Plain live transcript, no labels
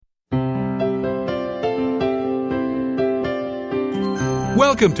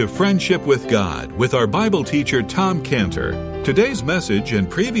Welcome to Friendship with God with our Bible teacher Tom Cantor. Today's message and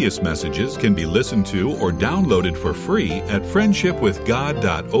previous messages can be listened to or downloaded for free at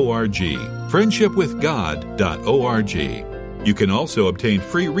friendshipwithgod.org. friendshipwithgod.org. You can also obtain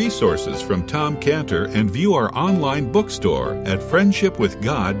free resources from Tom Cantor and view our online bookstore at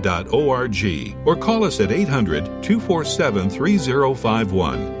friendshipwithgod.org or call us at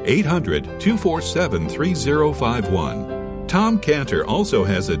 800-247-3051. 800-247-3051. Tom Cantor also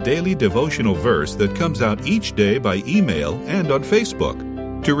has a daily devotional verse that comes out each day by email and on Facebook.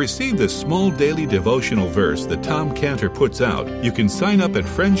 To receive this small daily devotional verse that Tom Cantor puts out, you can sign up at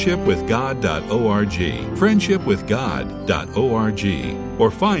friendshipwithgod.org, friendshipwithgod.org,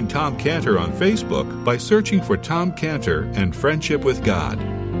 or find Tom Cantor on Facebook by searching for Tom Cantor and Friendship with God.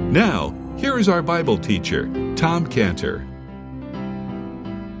 Now, here is our Bible teacher, Tom Cantor.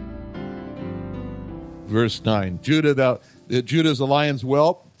 Verse 9, Judah is a lion's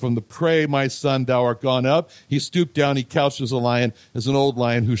whelp. From the prey, my son, thou art gone up. He stooped down, he couched as a lion, as an old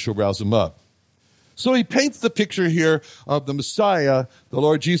lion, who shall rouse him up? So he paints the picture here of the Messiah, the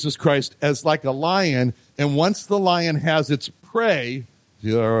Lord Jesus Christ, as like a lion. And once the lion has its prey,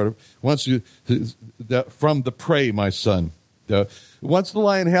 from the prey, my son. Once the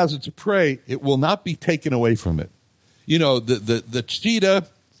lion has its prey, it will not be taken away from it. You know, the cheetah.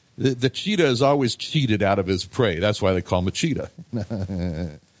 The cheetah is always cheated out of his prey. That's why they call him a cheetah.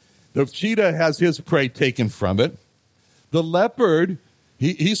 The cheetah has his prey taken from it. The leopard,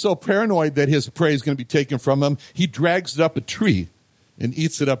 he's so paranoid that his prey is going to be taken from him, he drags it up a tree and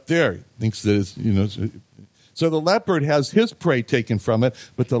eats it up there. He thinks that it's, So the leopard has his prey taken from it,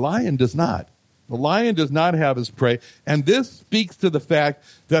 but the lion does not. The lion does not have his prey. And this speaks to the fact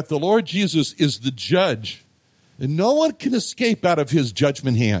that the Lord Jesus is the judge. And no one can escape out of his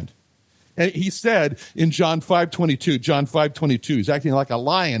judgment hand. And he said in John 5:22, he's acting like a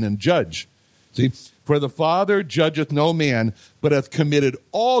lion and judge. See, for the Father judgeth no man, but hath committed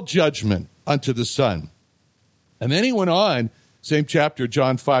all judgment unto the Son. And then he went on, same chapter,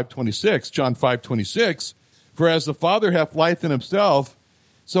 John 5:26, for as the Father hath life in himself,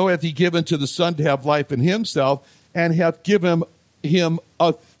 so hath he given to the Son to have life in himself, and hath given him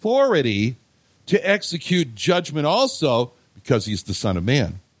authority to execute judgment also, because he's the Son of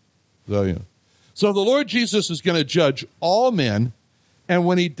Man. So the Lord Jesus is going to judge all men, and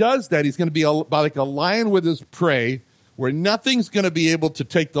when he does that, he's going to be like a lion with his prey, where nothing's going to be able to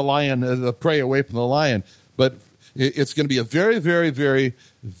take the prey away from the lion. But it's going to be a very, very, very,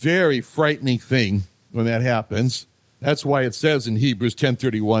 very frightening thing when that happens. That's why it says in Hebrews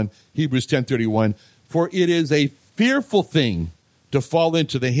 10:31, for it is a fearful thing to fall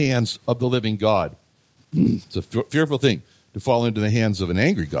into the hands of the living God. It's a fearful thing to fall into the hands of an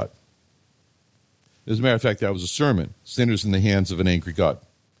angry God. As a matter of fact, that was a sermon, Sinners in the Hands of an Angry God,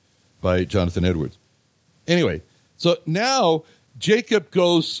 by Jonathan Edwards. Anyway, so now Jacob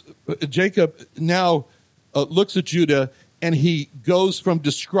now looks at Judah, and he goes from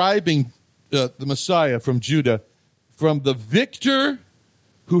describing the Messiah from Judah, from the victor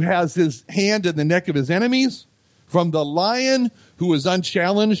who has his hand in the neck of his enemies, from the lion who is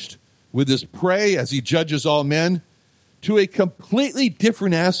unchallenged with his prey as he judges all men, to a completely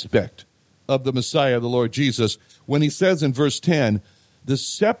different aspect of the Messiah, the Lord Jesus, when he says in verse 10, the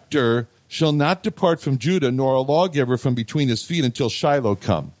scepter shall not depart from Judah, nor a lawgiver from between his feet until Shiloh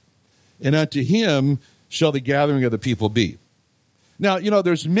come. And unto him shall the gathering of the people be. Now,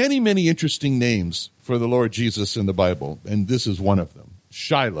 there's many, many interesting names for the Lord Jesus in the Bible, and this is one of them,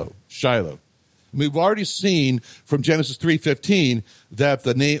 Shiloh. We've already seen from Genesis 3:15 that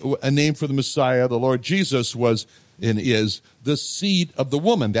a name for the Messiah, the Lord Jesus, was and is the seed of the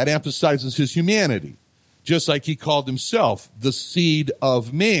woman. That emphasizes his humanity, just like he called himself the seed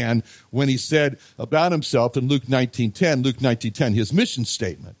of man when he said about himself in Luke 19:10, his mission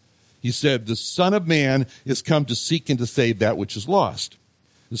statement. He said, the Son of Man is come to seek and to save that which is lost.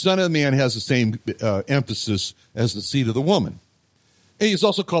 The Son of Man has the same emphasis as the seed of the woman. And he's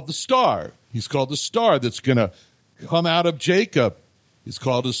also called the star. He's called the star that's going to come out of Jacob. He's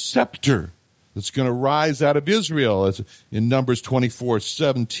called a scepter that's going to rise out of Israel, as in Numbers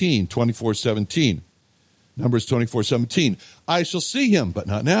 24:17. Numbers 24:17. I shall see him, but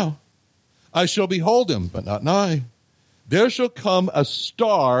not now. I shall behold him, but not nigh. There shall come a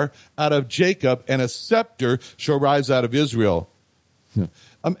star out of Jacob, and a scepter shall rise out of Israel.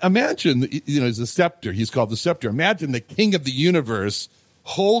 Imagine, as a scepter, he's called the scepter. Imagine the king of the universe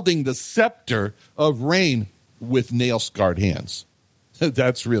holding the scepter of reign with nail-scarred hands.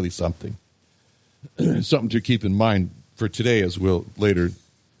 That's really something. Something to keep in mind for today as we'll later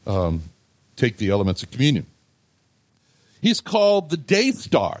take the elements of communion. He's called the day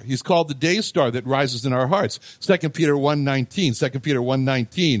star. He's called the day star that rises in our hearts. 2 Peter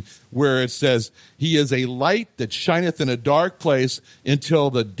 1:19, where it says, he is a light that shineth in a dark place until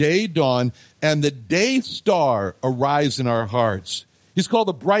the day dawn and the day star arise in our hearts. He's called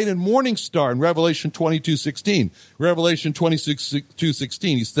the bright and morning star in Revelation 22:16. Revelation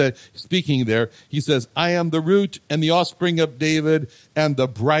 22:16, he said, speaking there, he says, I am the root and the offspring of David and the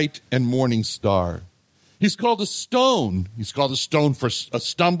bright and morning star. He's called a stone. He's called a stone for a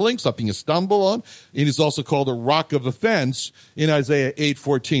stumbling, something you stumble on. And he's also called a rock of offense in Isaiah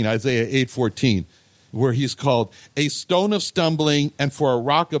 8:14, where he's called a stone of stumbling and for a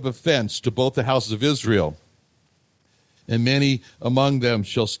rock of offense to both the houses of Israel. And many among them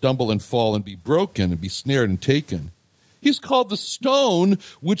shall stumble and fall and be broken and be snared and taken. He's called the stone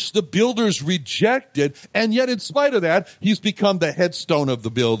which the builders rejected, and yet in spite of that, he's become the headstone of the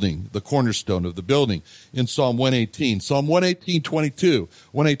building, the cornerstone of the building in Psalm 118. Psalm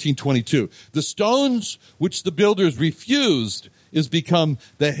 118:22. The stones which the builders refused is become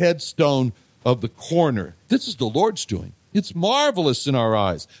the headstone of the corner. This is the Lord's doing. It's marvelous in our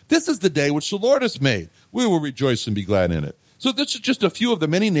eyes. This is the day which the Lord has made. We will rejoice and be glad in it. So this is just a few of the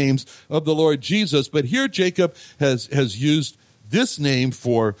many names of the Lord Jesus. But here Jacob has used this name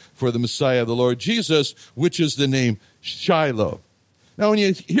for the Messiah, the Lord Jesus, which is the name Shiloh. Now, when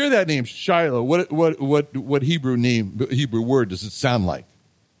you hear that name Shiloh, what Hebrew word does it sound like?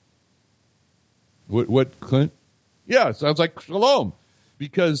 What Clint? Yeah, it sounds like shalom.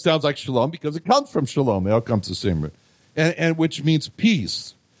 It sounds like shalom because it comes from shalom. It all comes the same root. And which means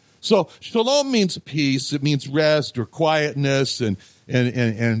peace. So shalom means peace. It means rest or quietness, and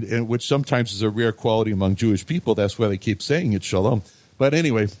which sometimes is a rare quality among Jewish people. That's why they keep saying it shalom. But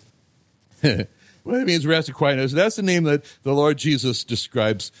anyway, well, it means rest or quietness. That's the name that the Lord Jesus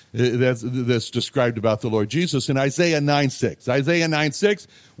describes. That's described about the Lord Jesus in Isaiah 9:6. Isaiah 9:6,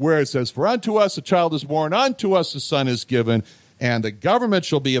 where it says, "For unto us a child is born, unto us a son is given, and the government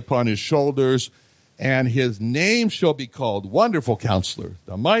shall be upon his shoulders. And his name shall be called Wonderful Counselor,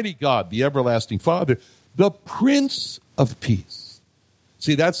 the Mighty God, the Everlasting Father, the Prince of Peace."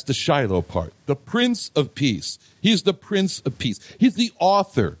 See, that's the Shiloh part. The Prince of Peace. He's the Prince of Peace. He's the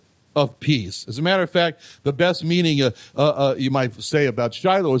author of peace. As a matter of fact, the best meaning you might say about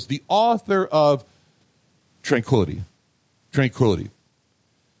Shiloh is the author of tranquility. Tranquility.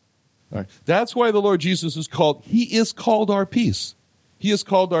 All right. That's why the Lord Jesus is called our peace. He is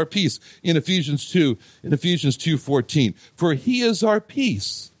called our peace in Ephesians 2:14. For he is our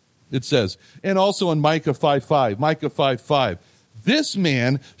peace, it says. And also in Micah 5:5. This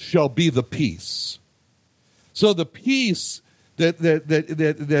man shall be the peace. So the peace that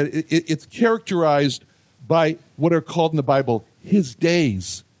it's characterized by what are called in the Bible his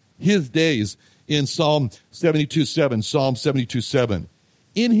days. His days in Psalm 72:7.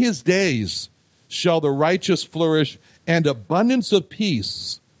 In his days shall the righteous flourish, and abundance of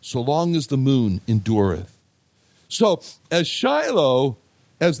peace, so long as the moon endureth. So, as Shiloh,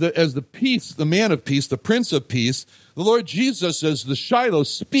 as the peace, the man of peace, the Prince of Peace, the Lord Jesus, as the Shiloh,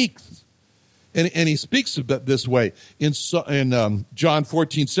 speaks, and he speaks about this way in John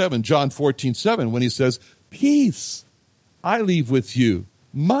 14:7, when he says, "Peace I leave with you,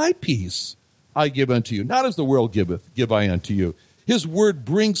 my peace I give unto you, not as the world giveth, give I unto you." His word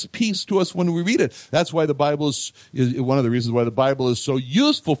brings peace to us when we read it. That's why the Bible is one of the reasons why the Bible is so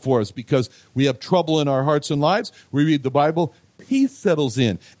useful for us, because we have trouble in our hearts and lives. We read the Bible, peace settles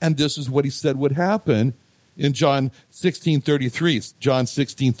in. And this is what he said would happen in John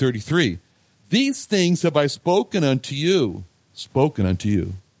 16:33. "These things have I spoken unto you,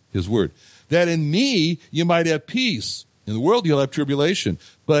 his word, that in me you might have peace. In the world you'll have tribulation,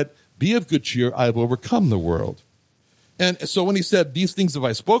 but be of good cheer, I have overcome the world." And so when he said, "These things have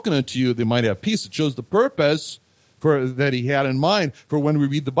I spoken unto you, they might have peace," it shows the purpose that he had in mind for when we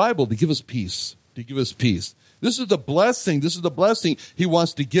read the Bible, to give us peace, This is the blessing he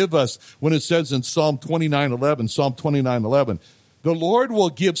wants to give us when it says in Psalm 29:11, "The Lord will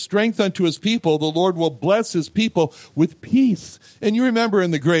give strength unto his people, the Lord will bless his people with peace." And you remember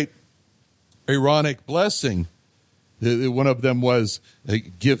in the great Aaronic blessing, one of them was,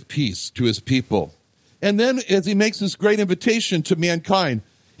 give peace to his people. And then as he makes this great invitation to mankind,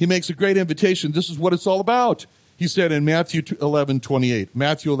 he makes a great invitation. This is what it's all about. He said in Matthew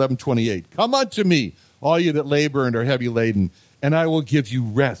 11:28, "Come unto me, all you that labor and are heavy laden, and I will give you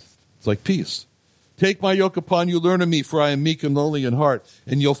rest." It's like peace. "Take my yoke upon you, learn of me, for I am meek and lowly in heart,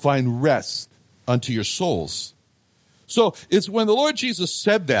 and you'll find rest unto your souls." So it's when the Lord Jesus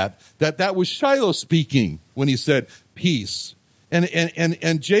said that was Shiloh speaking when he said peace.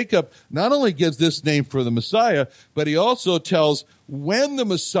 And Jacob not only gives this name for the Messiah, but he also tells when the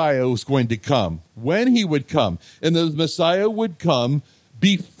Messiah was going to come, when he would come. And the Messiah would come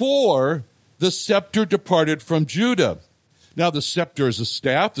before the scepter departed from Judah. Now, the scepter is a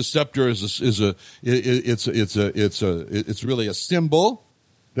staff. The scepter it's really a symbol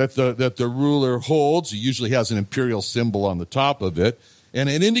that the ruler holds. He usually has an imperial symbol on the top of it, and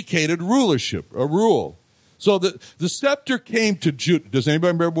it indicated rulership, a rule. So the scepter came to Judah. Does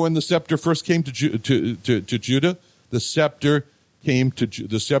anybody remember when the scepter first came to Judah? The scepter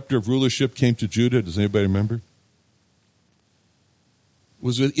the scepter of rulership came to Judah. Does anybody remember? It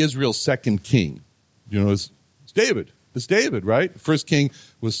was with Israel's second king. You know, it's David. It's David, right? First king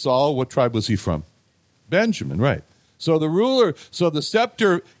was Saul. What tribe was he from? Benjamin, right. So the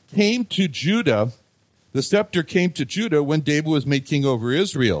scepter came to Judah. The scepter came to Judah when David was made king over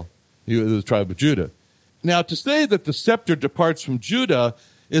Israel, the tribe of Judah. Now, to say that the scepter departs from Judah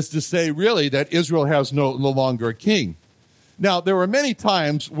is to say, really, that Israel has no longer a king. Now, there were many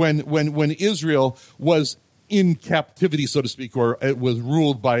times when Israel was in captivity, so to speak, or it was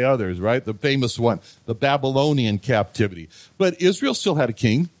ruled by others, right? The famous one, the Babylonian captivity. But Israel still had a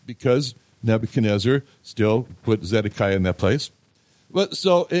king because Nebuchadnezzar still put Zedekiah in that place. But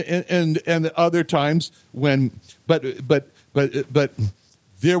so, and other times but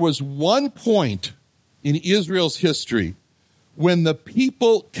there was one point in Israel's history when the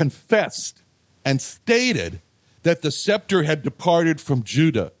people confessed and stated that the scepter had departed from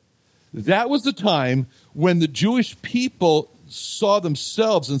Judah. That was the time when the Jewish people saw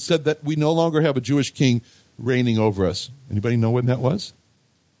themselves and said that we no longer have a Jewish king reigning over us. Anybody know when that was?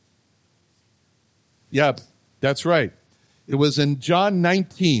 Yeah, that's right. It was in John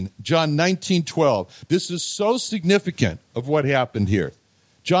 19:12. This is so significant of what happened here.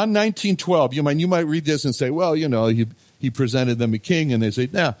 John 19:12. You might read this and say, well, you know, he presented them a king, and they say,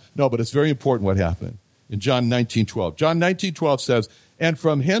 no, but it's very important what happened in John 19:12. John 19:12 says, and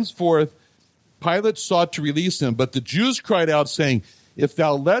from henceforth Pilate sought to release him, but the Jews cried out, saying, if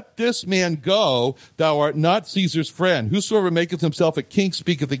thou let this man go, thou art not Caesar's friend. Whosoever maketh himself a king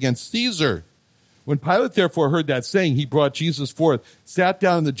speaketh against Caesar. When Pilate therefore heard that saying, he brought Jesus forth, sat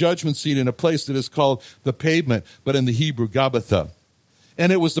down in the judgment seat in a place that is called the Pavement, but in the Hebrew Gabbatha.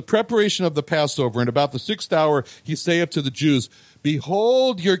 And it was the preparation of the Passover, and about the 6th hour he saith to the Jews,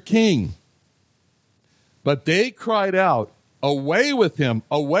 behold your king. But they cried out, away with him,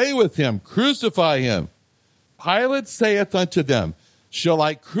 crucify him. Pilate saith unto them, shall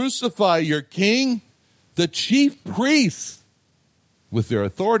I crucify your king? The chief priests, with their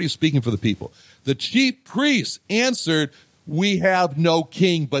authority speaking for the people, the chief priests answered, we have no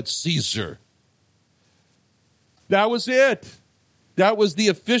king but Caesar. That was it. That was the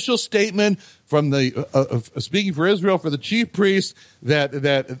official statement from the speaking for Israel, for the chief priests, that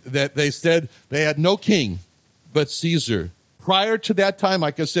they said they had no king but Caesar. Prior to that time,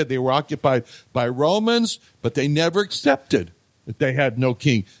 like I said, they were occupied by Romans, but they never accepted that they had no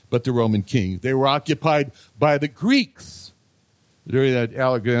king but the Roman king. They were occupied by the Greeks during that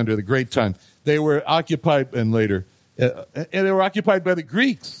Alexander the Great time. They were occupied, and later, and they were occupied by the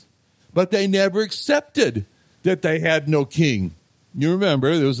Greeks, but they never accepted that they had no king. You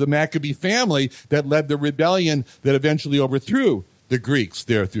remember, there was the Maccabee family that led the rebellion that eventually overthrew the Greeks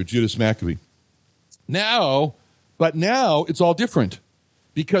there through Judas Maccabee. Now it's all different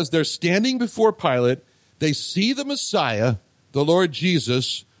because they're standing before Pilate. They see the Messiah, the Lord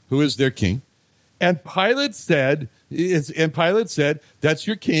Jesus, who is their king. And Pilate said, that's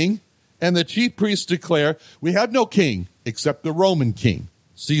your king. And the chief priests declare, we have no king except the Roman king,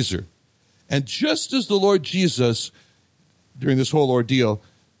 Caesar. And just as the Lord Jesus, during this whole ordeal,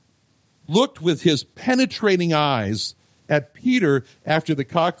 looked with his penetrating eyes at Peter after the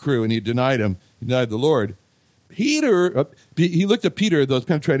cock crew and he denied the Lord. He looked at Peter, those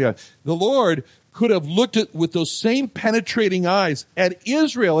penetrating eyes. The Lord could have looked at with those same penetrating eyes at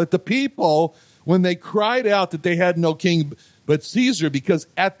Israel, at the people, when they cried out that they had no king but Caesar, because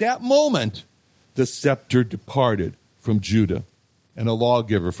at that moment, the scepter departed from Judah and a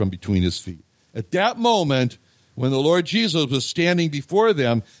lawgiver from between his feet. At that moment, when the Lord Jesus was standing before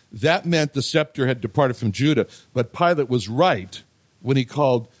them, that meant the scepter had departed from Judah. But Pilate was right when he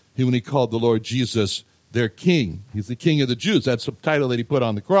called the Lord Jesus their king. He's the king of the Jews. That's the title that he put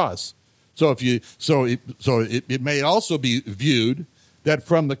on the cross. So it may also be viewed that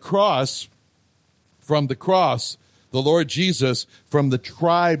from the cross, the Lord Jesus, from the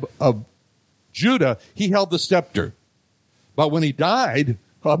tribe of Judah, he held the scepter. But when he died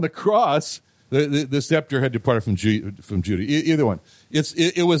on the cross, the scepter had departed from Judah. Either one.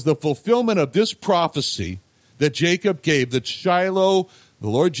 It was the fulfillment of this prophecy that Jacob gave, that Shiloh, the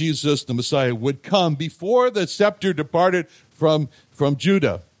Lord Jesus, the Messiah, would come before the scepter departed from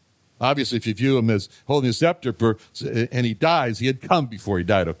Judah. Obviously, if you view him as holding a scepter and he dies, he had come before he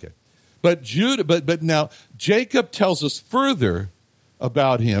died, okay. But now Jacob tells us further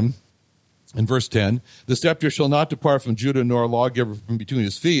about him in verse 10. The scepter shall not depart from Judah, nor a lawgiver from between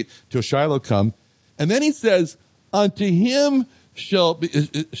his feet, till Shiloh come. And then he says, unto him shall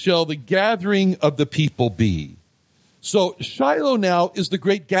the gathering of the people be. So Shiloh now is the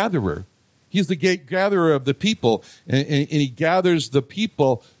great gatherer. He's the great gatherer of the people, and he gathers the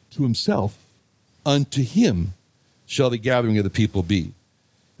people to himself. Unto him shall the gathering of the people be.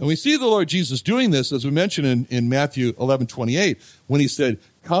 And we see the Lord Jesus doing this, as we mentioned in Matthew 11:28, when he said,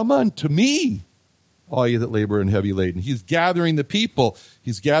 come unto me, all you that labor and heavy laden. He's gathering the people.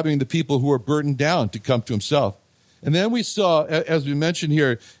 He's gathering the people who are burdened down to come to himself. And then we saw, as we mentioned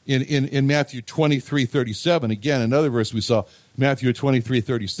here in Matthew 23:37, again, another verse we saw, Matthew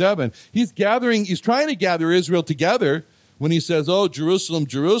 23:37, he's trying to gather Israel together when he says, oh, Jerusalem,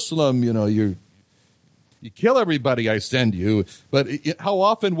 Jerusalem, you kill everybody I send you, but how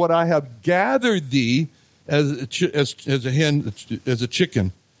often would I have gathered thee as a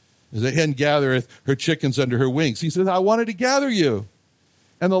chicken gathereth her chickens under her wings. He says, I wanted to gather you.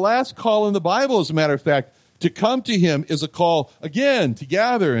 And the last call in the Bible, as a matter of fact, to come to him is a call, again, to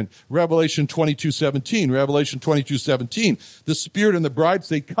gather in Revelation 22:17. Revelation 22:17. The Spirit and the bride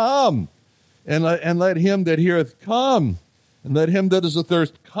say, come, and let him that heareth come, and let him that is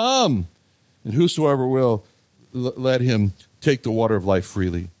athirst come, and whosoever will, let him take the water of life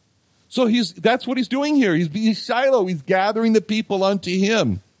freely. So that's what he's doing here. He's Shiloh. He's gathering the people unto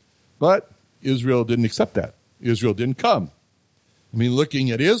him. But Israel didn't accept that. Israel didn't come. I mean,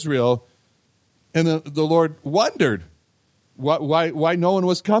 looking at Israel, and the Lord wondered why no one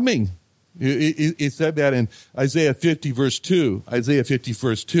was coming. He said that in Isaiah 50, verse 2. Isaiah 50,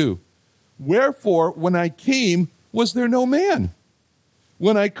 verse 2. Wherefore, when I came, was there no man?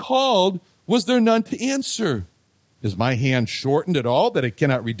 When I called, was there none to answer? Is my hand shortened at all that it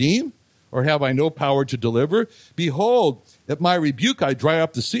cannot redeem? Or have I no power to deliver? Behold, at my rebuke I dry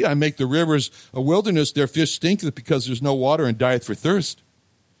up the sea. I make the rivers a wilderness. Their fish stinketh because there's no water, and dieth for thirst.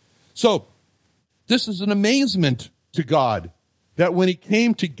 So, this is an amazement to God, that when he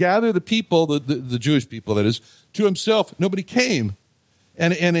came to gather the people, the Jewish people that is, to himself, nobody came.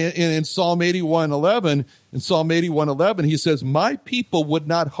 And in Psalm 81:11, he says, my people would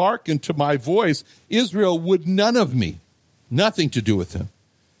not hearken to my voice. Israel would none of me. Nothing to do with him.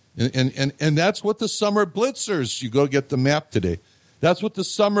 And that's what the summer blitzers, you go get the map today, that's what the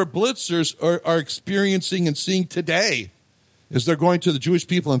summer blitzers are experiencing and seeing today, is they're going to the Jewish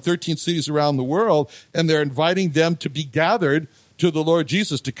people in 13 cities around the world, and they're inviting them to be gathered to the Lord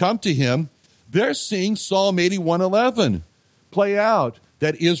Jesus, to come to him. They're seeing Psalm 81:11 play out,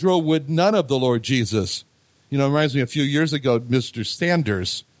 that Israel would none of the Lord Jesus. It reminds me a few years ago, Mr.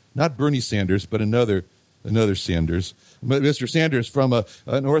 Sanders, not Bernie Sanders, but another Sanders, Mr. Sanders from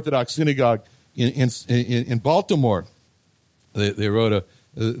an Orthodox synagogue in Baltimore. They wrote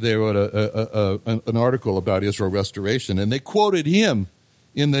an article about Israel restoration, and they quoted him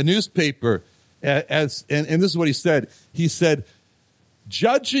in the newspaper and this is what he said. He said,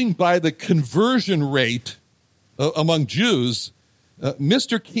 judging by the conversion rate among Jews,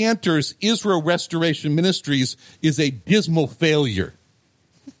 Mr. Cantor's Israel Restoration Ministries is a dismal failure.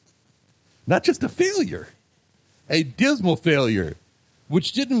 Not just a failure, a dismal failure,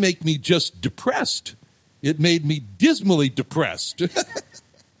 which didn't make me just depressed. It made me dismally depressed.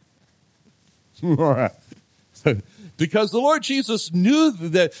 Because the Lord Jesus knew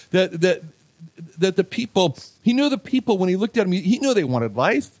that the people, he knew the people when he looked at them, he knew they wanted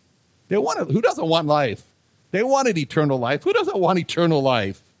life. Who doesn't want life? They wanted eternal life. Who doesn't want eternal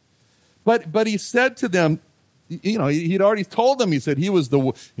life? But he said to them, he'd already told them, he said he was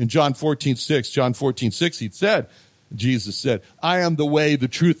in John 14:6, Jesus said, I am the way, the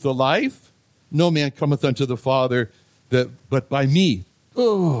truth, the life. No man cometh unto the Father but by me.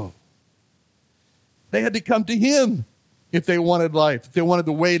 Oh. They had to come to him if they wanted life, if they wanted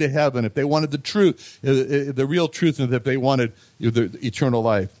the way to heaven, if they wanted the truth, the real truth, and if they wanted the eternal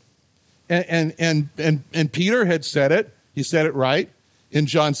life. And Peter had said it. He said it right in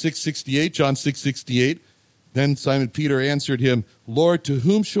John 6:68. Then Simon Peter answered him, Lord, to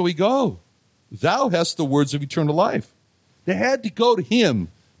whom shall we go? Thou hast the words of eternal life. They had to go to him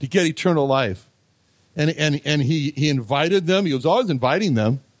to get eternal life. And he invited them. He was always inviting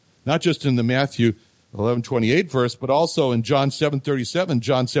them, not just in the Matthew 11:28 verse, but also in John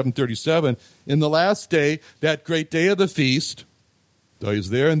 7:37, in the last day, that great day of the feast, though he was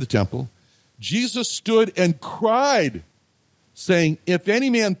there in the temple, Jesus stood and cried, saying, if any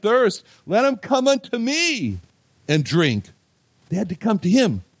man thirst, let him come unto me and drink. They had to come to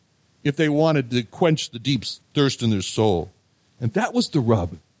him if they wanted to quench the deep thirst in their soul. And that was the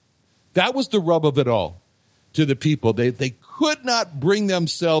rub. That was the rub of it all to the people. They could not bring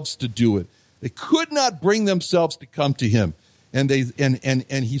themselves to do it. They could not bring themselves to come to him. And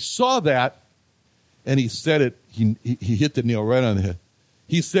he saw that, and he said it. He hit the nail right on the head.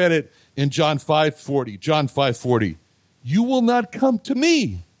 He said it in John 5:40. John 5:40. You will not come to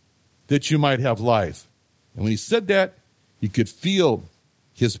me that you might have life. And when he said that, you could feel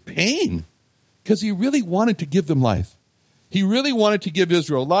his pain because he really wanted to give them life. He really wanted to give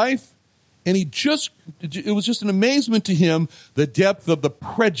Israel life. And it was just an amazement to him, the depth of the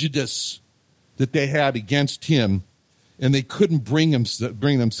prejudice that they had against him, and they couldn't bring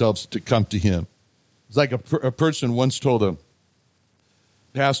themselves to come to him. It's like a person once told a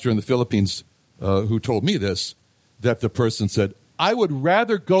pastor in the Philippines who told me this, that the person said, I would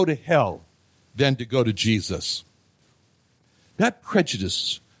rather go to hell than to go to Jesus. That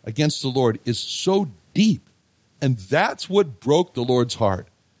prejudice against the Lord is so deep, and that's what broke the Lord's heart.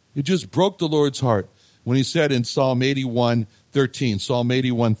 It just broke the Lord's heart when he said in Psalm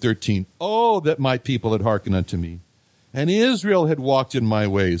 81:13, oh, that my people had hearkened unto me, and Israel had walked in my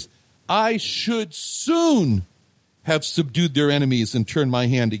ways. I should soon have subdued their enemies and turned my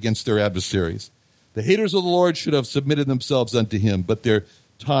hand against their adversaries. The haters of the Lord should have submitted themselves unto him, but their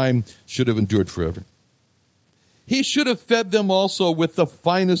time should have endured forever. He should have fed them also with the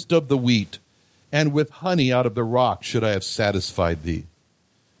finest of the wheat, and with honey out of the rock should I have satisfied thee.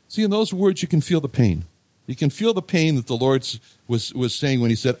 See, in those words, you can feel the pain. You can feel the pain that the Lord was saying when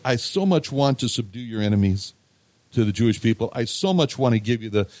he said, I so much want to subdue your enemies to the Jewish people. I so much want to give you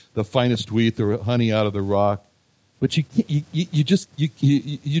the finest wheat, the honey out of the rock. But you just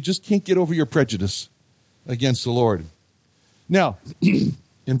can't get over your prejudice against the Lord. Now, in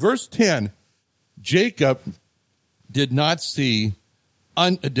verse 10, Jacob did not say,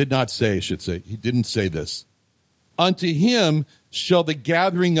 he didn't say this. Unto him shall the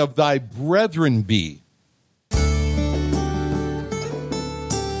gathering of thy brethren be.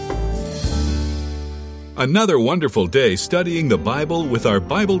 Another wonderful day studying the Bible with our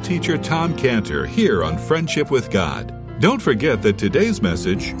Bible teacher Tom Cantor here on Friendship with God. Don't forget that today's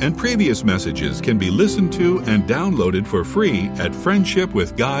message and previous messages can be listened to and downloaded for free at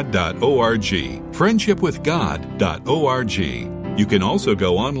friendshipwithgod.org. friendshipwithgod.org. You can also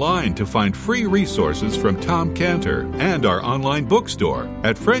go online to find free resources from Tom Cantor and our online bookstore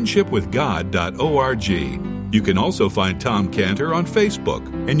at friendshipwithgod.org. You can also find Tom Cantor on Facebook,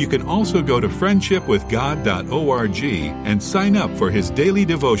 and you can also go to friendshipwithgod.org and sign up for his daily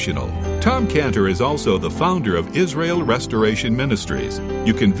devotional. Tom Cantor is also the founder of Israel Restoration Ministries.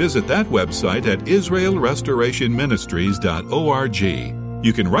 You can visit that website at israelrestorationministries.org.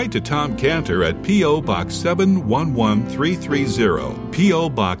 You can write to Tom Cantor at P.O. Box 711330, P.O.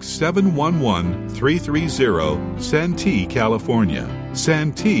 Box 711330, Santee, California.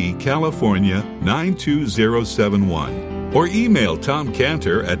 Santee, California 92071. Or email Tom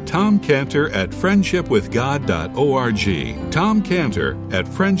Cantor at tomcantor@friendshipwithgod.org. Tom Cantor at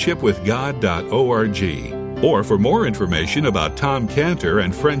friendshipwithgod.org. Or for more information about Tom Cantor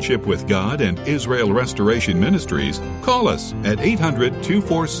and Friendship with God and Israel Restoration Ministries, call us at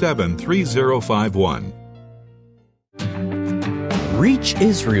 800-247-3051. Reach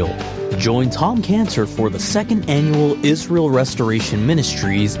Israel. Join Tom Cantor for the second annual Israel Restoration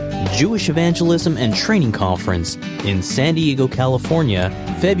Ministries Jewish Evangelism and Training Conference in San Diego, California,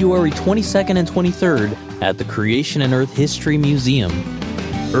 February 22nd and 23rd at the Creation and Earth History Museum.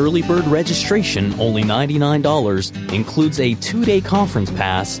 Early bird registration, only $99, includes a 2-day conference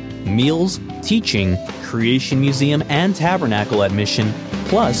pass, meals, teaching, Creation Museum and Tabernacle admission,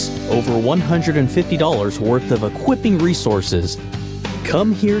 plus over $150 worth of equipping resources.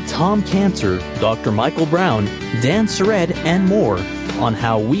 Come hear Tom Cantor, Dr. Michael Brown, Dan Sered, and more on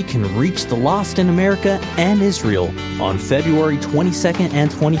how we can reach the lost in America and Israel on February 22nd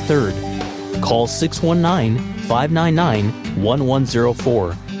and 23rd. Call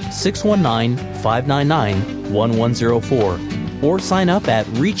 619-599-1104, 619-599-1104, or sign up at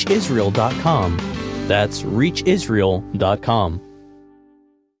reachisrael.com. That's reachisrael.com.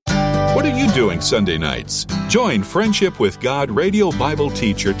 What are you doing Sunday nights? Join Friendship with God radio Bible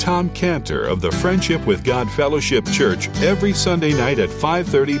teacher Tom Cantor of the Friendship with God Fellowship Church every Sunday night at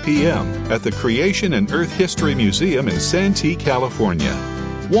 5:30 p.m. at the Creation and Earth History Museum in Santee, California.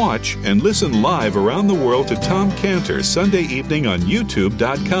 Watch and listen live around the world to Tom Cantor Sunday evening on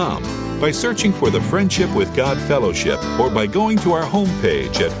YouTube.com. by searching for the Friendship with God Fellowship or by going to our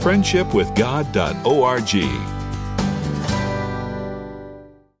homepage at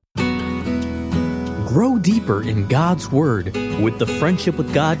friendshipwithgod.org. Grow deeper in God's Word with the Friendship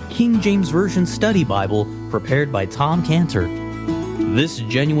with God King James Version Study Bible prepared by Tom Cantor. This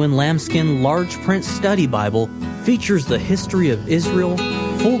genuine lambskin large print study Bible features the history of Israel,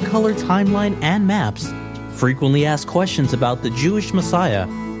 full-color timeline and maps, frequently asked questions about the Jewish Messiah,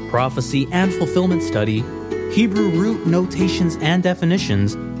 prophecy and fulfillment study, Hebrew root notations and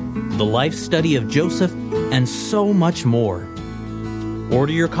definitions, the life study of Joseph, and so much more.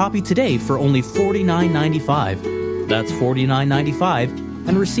 Order your copy today for only $49.95. That's $49.95,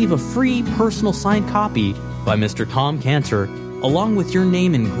 and receive a free personal signed copy by Mr. Tom Cantor, along with your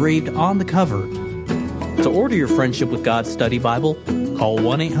name engraved on the cover. To order your Friendship with God Study Bible, call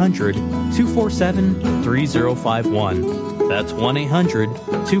 1-800-247-3051. That's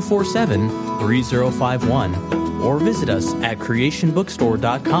 1-800-247-3051. Or visit us at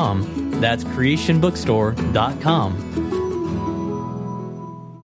creationbookstore.com. That's creationbookstore.com.